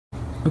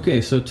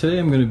Okay, so today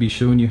I'm going to be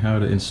showing you how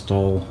to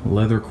install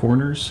leather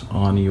corners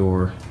on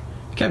your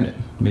cabinet,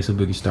 Mesa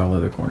Boogie style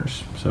leather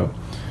corners. So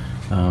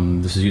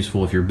this is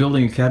useful if you're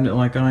building a cabinet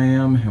like I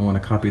am and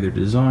want to copy their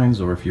designs,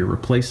 or if you're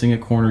replacing a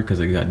corner because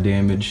it got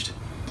damaged.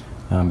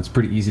 It's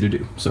pretty easy to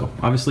do. So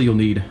obviously you'll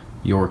need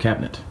your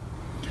cabinet.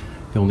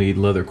 You'll need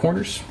leather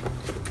corners.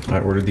 I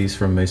ordered these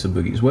from Mesa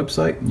Boogie's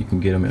website. You can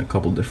get them in a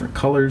couple different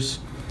colors.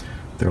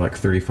 They're like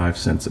 35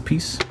 cents a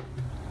piece.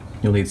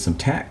 You'll need some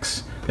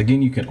tacks.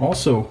 Again, you can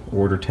also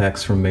order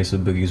tacks from Mesa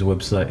Boogie's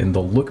website and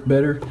they'll look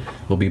better.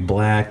 They'll be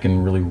black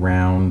and really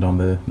round on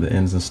the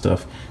ends and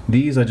stuff.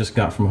 These I just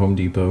got from Home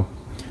Depot.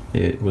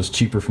 It was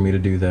cheaper for me to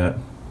do that,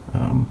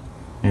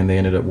 and they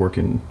ended up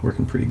working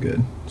pretty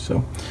good.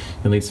 So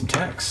you'll need some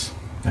tacks,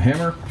 a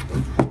hammer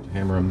to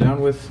hammer them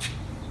down with.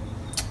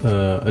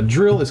 A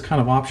drill is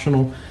kind of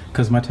optional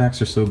because my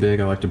tacks are so big.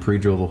 I like to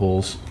pre-drill the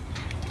holes.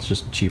 It's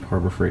just a cheap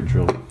Harbor Freight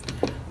drill.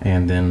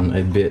 And then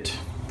a bit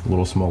a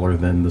little smaller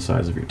than the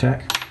size of your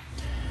tack.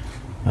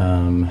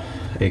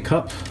 A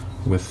cup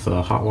with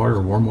hot water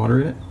or warm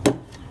water in it,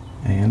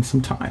 and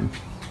some thyme.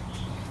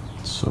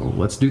 So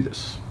let's do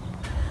this.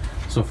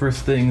 So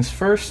first things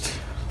first,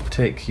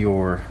 take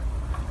your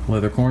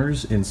leather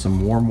corners in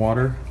some warm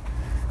water,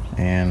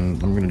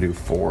 and I'm gonna do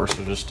 4,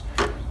 so just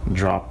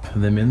drop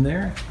them in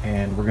there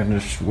and we're gonna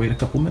just wait a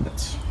couple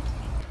minutes.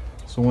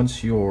 So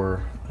once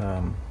your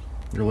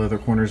leather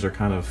corners are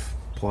kind of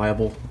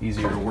pliable,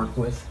 easier to work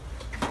with,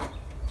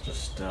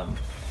 just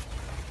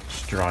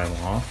dry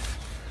them off,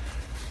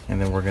 and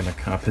then we're gonna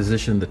kind of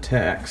position the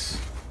tacks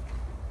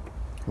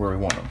where we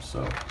want them.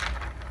 So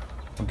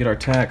we'll get our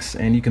tacks,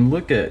 and you can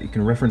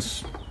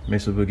reference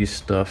Mesa Boogie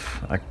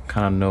stuff. I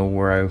kind of know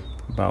where I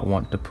about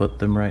want to put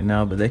them right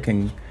now, but they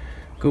can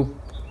go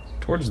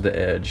towards the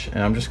edge,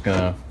 and I'm just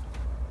gonna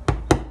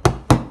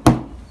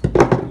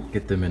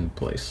get them in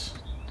place.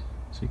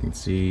 So you can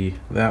see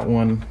that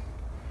one.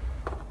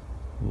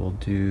 We'll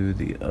do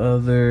the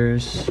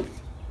others.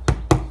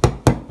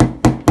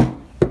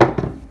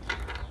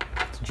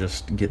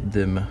 Just get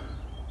them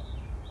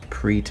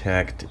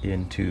pre-tacked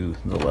into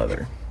the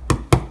leather.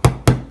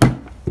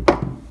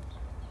 And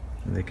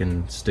they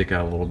can stick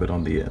out a little bit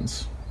on the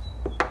ends.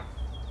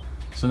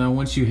 So now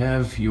once you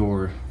have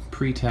your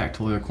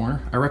pre-tacked leather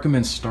corner, I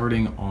recommend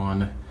starting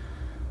on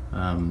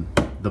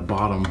the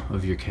bottom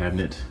of your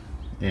cabinet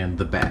and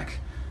the back.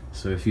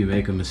 So if you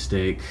make a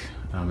mistake,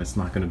 it's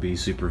not going to be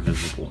super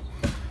visible.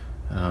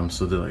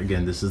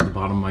 Again, this is the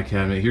bottom of my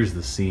cabinet. Here's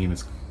the seam.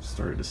 It's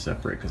started to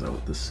separate because I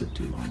let this sit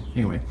too long.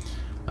 Anyway,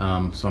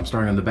 so I'm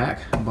starting on the back,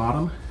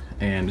 bottom,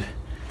 and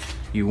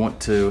you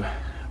want to,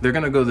 they're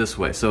going to go this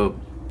way. So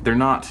they're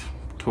not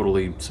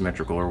totally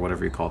symmetrical, or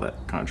whatever you call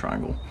that kind of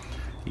triangle,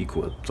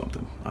 equal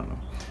something, I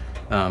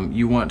don't know.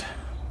 You want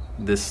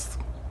this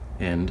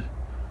end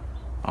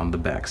on the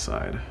back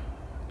side,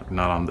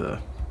 not on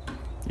the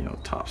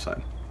top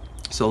side.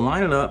 So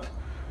line it up,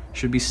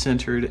 should be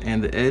centered,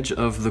 and the edge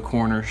of the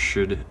corner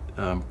should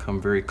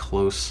come very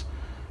close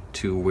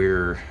to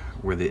where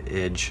the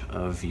edge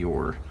of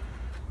your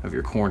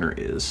corner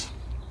is.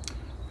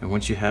 And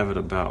once you have it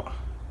about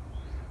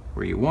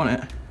where you want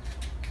it,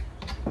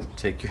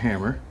 take your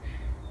hammer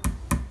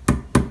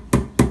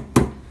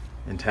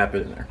and tap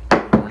it in there.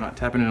 We're not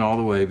tapping it all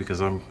the way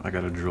because I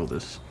gotta drill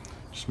this.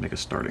 Just make a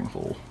starting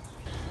hole.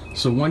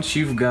 So once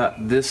you've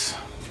got this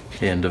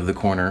end of the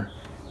corner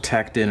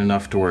tacked in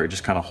enough to where it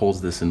just kind of holds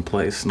this in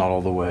place, not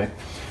all the way,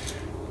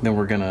 then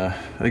we're gonna,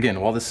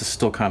 again, while this is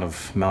still kind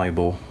of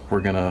malleable,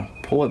 we're gonna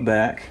pull it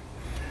back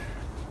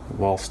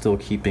while still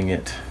keeping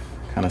it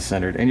kind of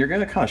centered. And you're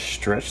gonna kind of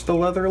stretch the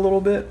leather a little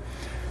bit,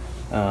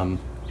 and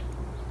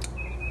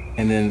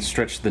then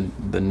stretch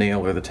the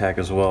nail or the tack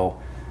as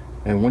well.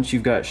 And once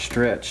you've got it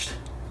stretched,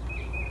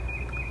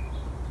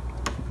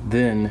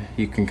 then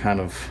you can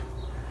kind of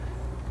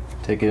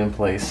take it in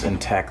place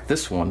and tack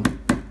this one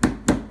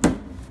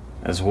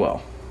as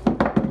well.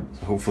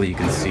 So hopefully you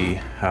can see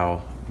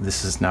how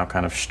this is now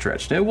kind of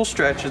stretched. It will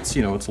stretch, it's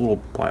it's a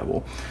little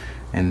pliable.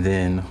 And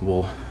then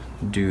we'll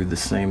do the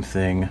same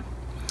thing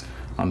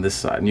on this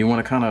side. And you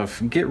want to kind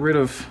of get rid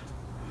of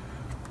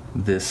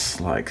this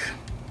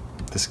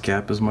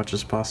gap as much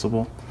as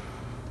possible.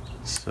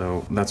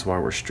 So that's why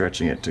we're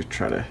stretching it, to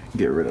try to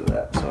get rid of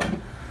that. So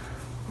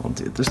I'll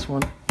do this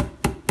one.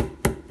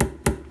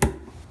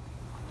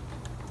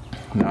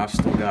 Now I've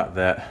still got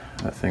that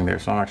thing there,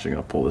 so I'm actually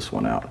going to pull this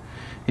one out.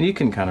 And you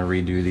can kind of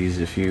redo these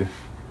if you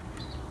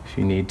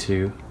need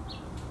to.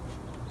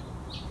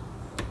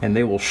 And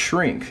they will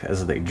shrink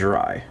as they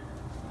dry.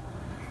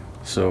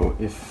 So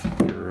if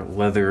your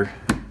leather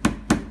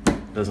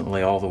doesn't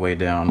lay all the way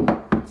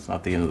down, it's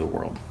not the end of the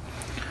world.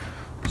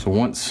 So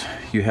once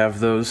you have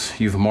those,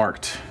 you've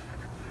marked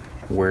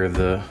where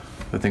the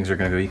things are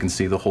going to go. You can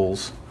see the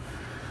holes.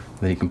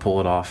 Then you can pull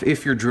it off.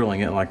 If you're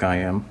drilling it like I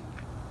am,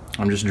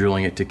 I'm just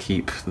drilling it to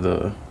keep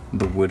the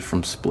wood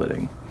from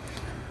splitting.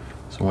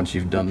 So once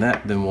you've done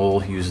that, then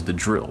we'll use the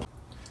drill.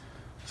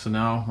 So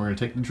now we're going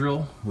to take the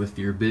drill with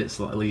your bit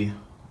slightly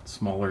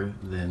smaller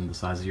than the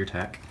size of your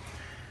tack,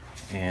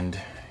 and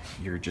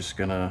you're just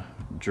gonna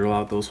drill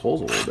out those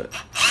holes a little bit.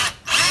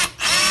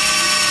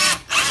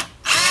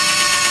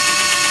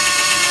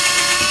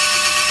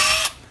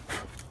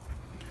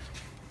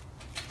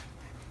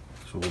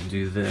 So we'll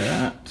do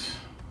that.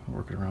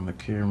 Working around the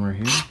camera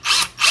here.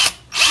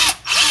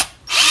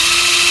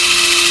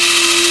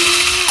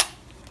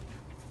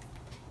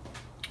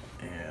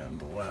 And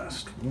the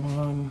last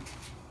one.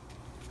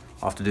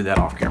 I'll have to do that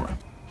off camera.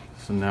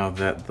 So now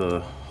that the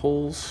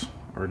holes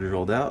are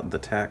drilled out, the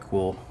tack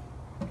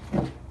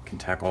can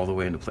tack all the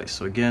way into place.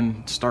 So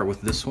again, start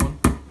with this one.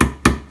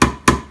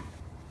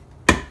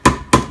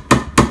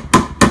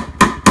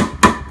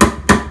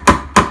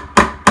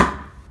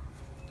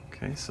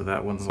 Okay, so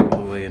that one's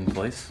all the way in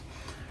place.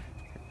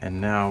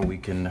 And now we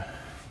can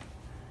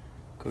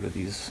go to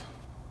these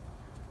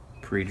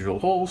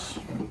pre-drilled holes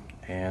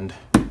and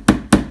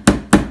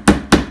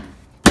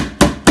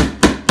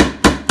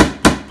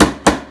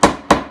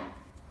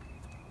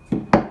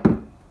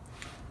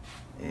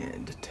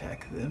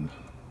tack them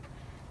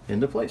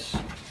into place.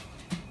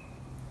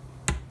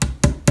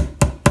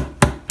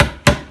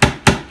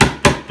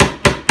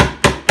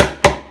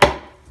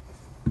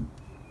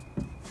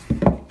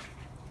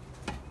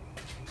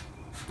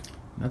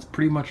 That's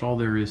pretty much all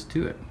there is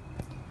to it.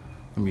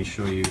 Let me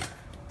show you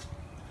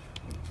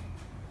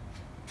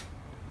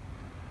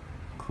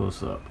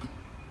close up.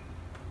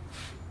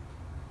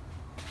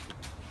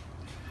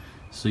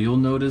 So you'll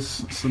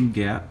notice some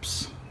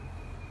gaps,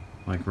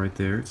 like right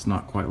there. It's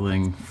not quite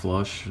laying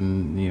flush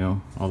and, you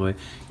know, all the way.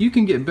 You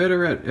can get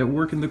better at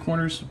working the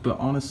corners, but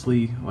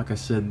honestly, like I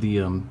said,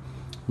 the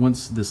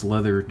once this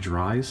leather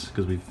dries,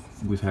 because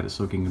we've had it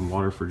soaking in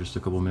water for just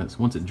a couple minutes,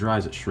 once it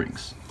dries, it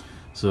shrinks.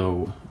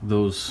 So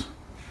those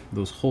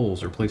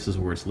holes are places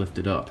where it's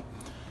lifted up.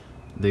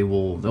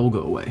 They'll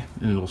go away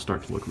and it'll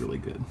start to look really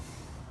good.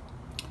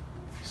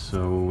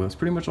 So that's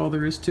pretty much all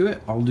there is to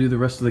it. I'll do the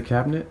rest of the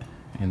cabinet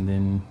and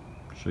then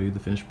show you the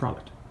finished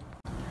product.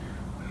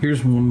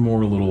 Here's one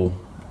more little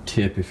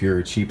tip if you're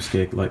a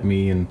cheapskate like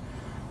me and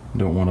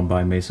don't want to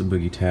buy Mesa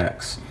Boogie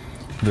tacks.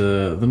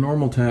 The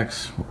normal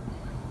tacks,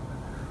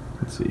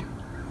 let's see,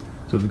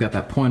 so they've got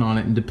that point on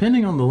it, and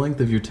depending on the length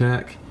of your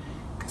tack,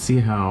 you can see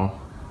how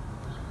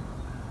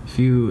if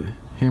you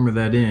hammer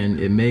that in,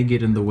 it may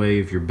get in the way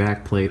of your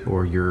back plate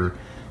or your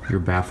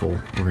baffle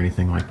or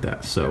anything like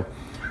that. So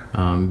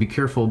be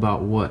careful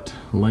about what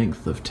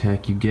length of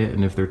tack you get,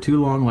 and if they're too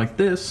long like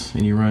this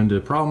and you run into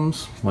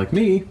problems like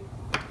me,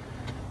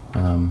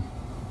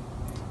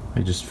 I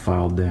just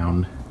filed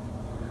down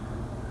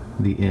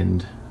the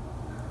end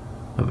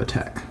of a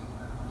tack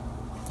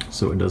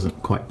so it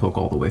doesn't quite poke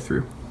all the way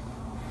through.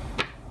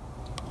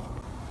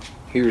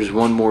 Here's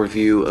one more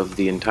view of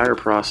the entire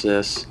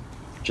process,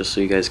 just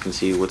so you guys can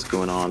see what's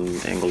going on,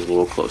 angles a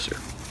little closer.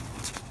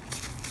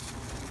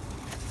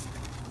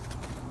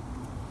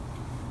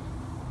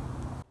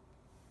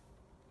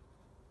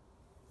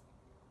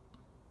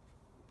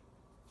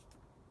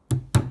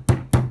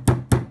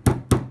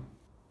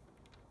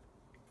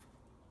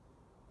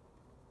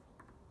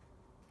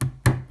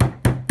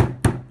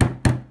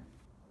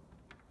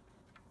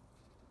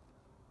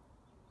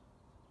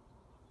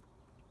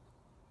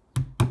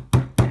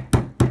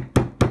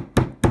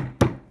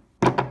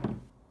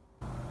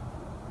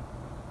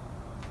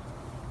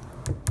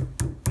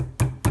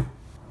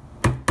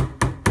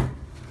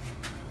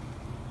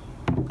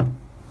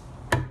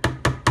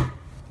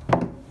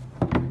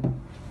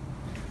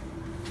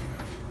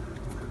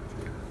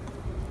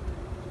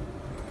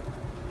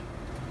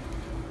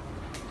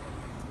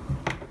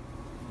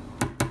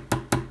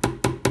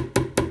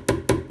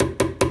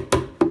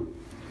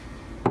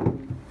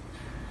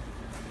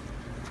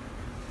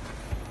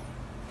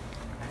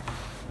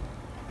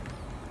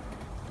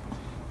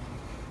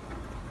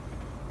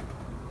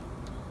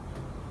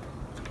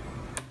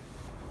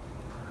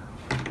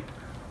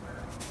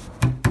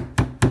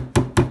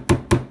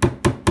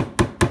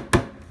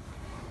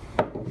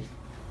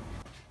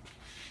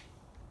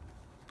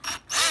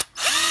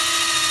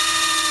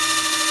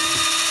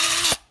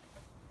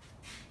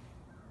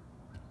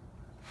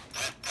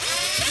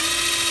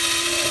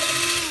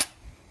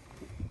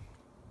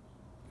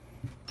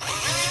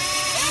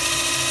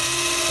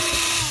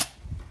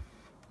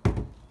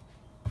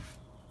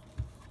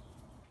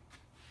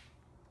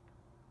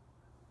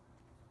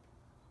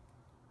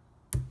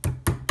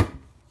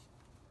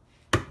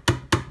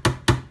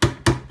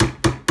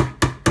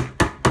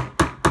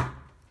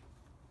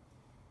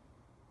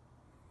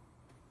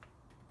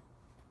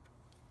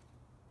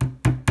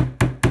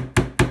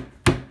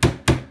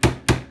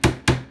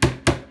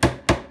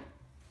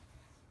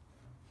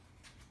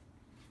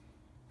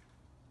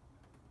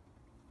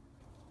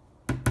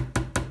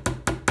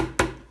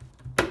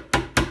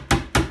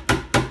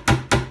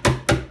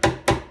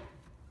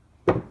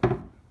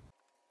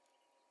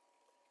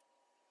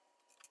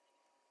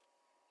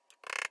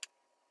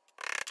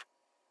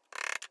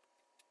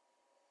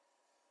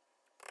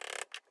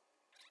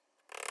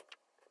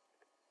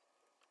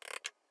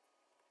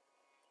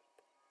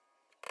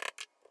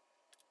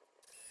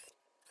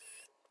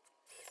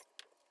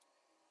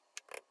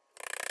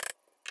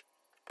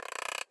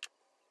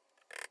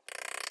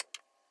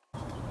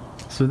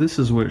 So this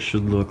is what it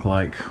should look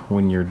like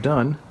when you're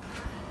done.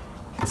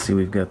 You can see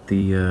we've got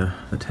the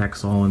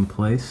tacks all in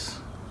place.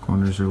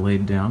 Corners are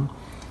laid down.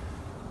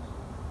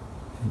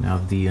 Now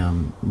the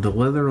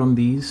leather on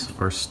these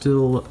are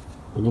still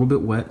a little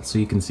bit wet, so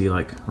you can see,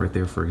 like right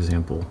there, for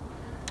example,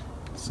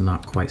 it's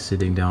not quite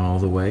sitting down all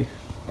the way.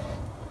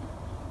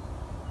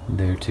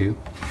 There too.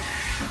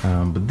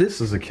 But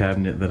this is a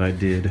cabinet that I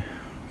did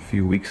a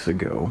few weeks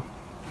ago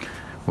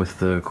with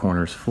the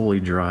corners fully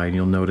dry, and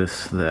you'll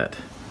notice that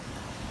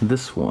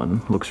this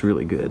one looks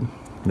really good.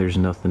 There's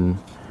nothing,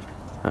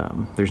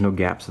 there's no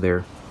gaps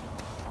there.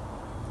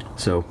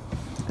 So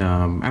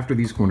after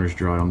these corners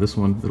dry on this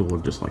one, it'll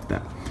look just like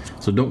that.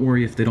 So don't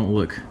worry if they don't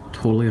look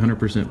totally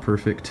 100%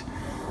 perfect.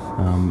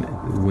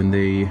 When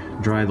they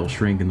dry, they'll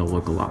shrink and they'll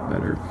look a lot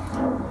better.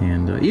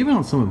 And even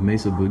on some of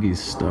Mesa Boogie's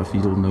stuff,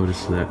 you'll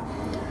notice that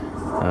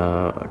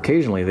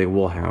occasionally they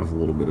will have a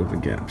little bit of a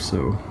gap.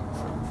 So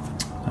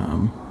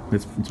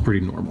it's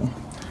pretty normal.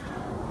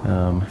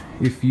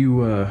 If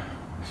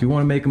you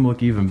want to make them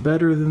look even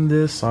better than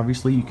this,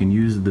 obviously you can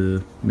use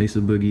the Mesa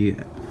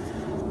Boogie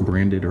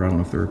branded, or I don't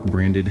know if they're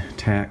branded,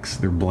 tacks.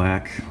 They're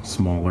black,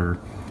 smaller.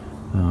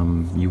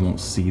 You won't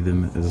see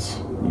them as,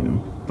 you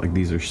know, like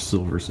these are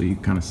silver, so you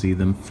kind of see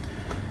them.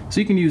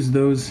 So you can use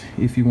those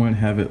if you want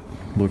to have it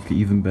look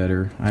even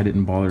better. I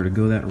didn't bother to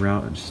go that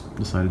route. I just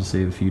decided to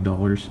save a few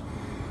dollars.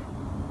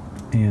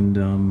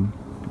 And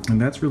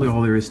that's really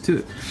all there is to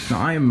it. Now,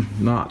 I am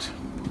not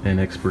an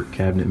expert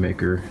cabinet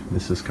maker.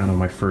 This is kind of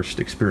my first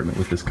experiment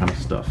with this kind of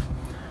stuff.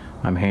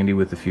 I'm handy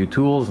with a few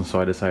tools, and so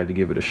I decided to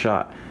give it a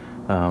shot.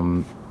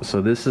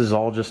 So this is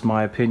all just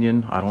my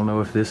opinion. I don't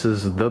know if this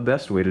is the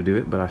best way to do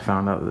it, but I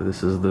found out that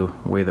this is the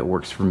way that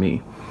works for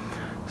me.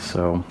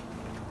 So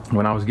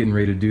when I was getting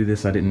ready to do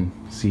this, I didn't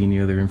see any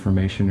other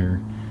information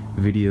or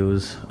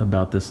videos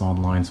about this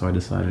online, so I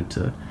decided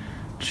to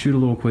shoot a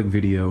little quick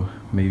video,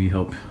 maybe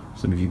help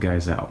some of you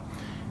guys out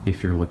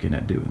if you're looking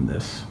at doing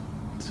this.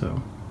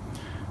 So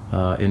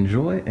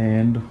enjoy,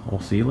 and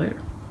I'll see you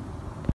later.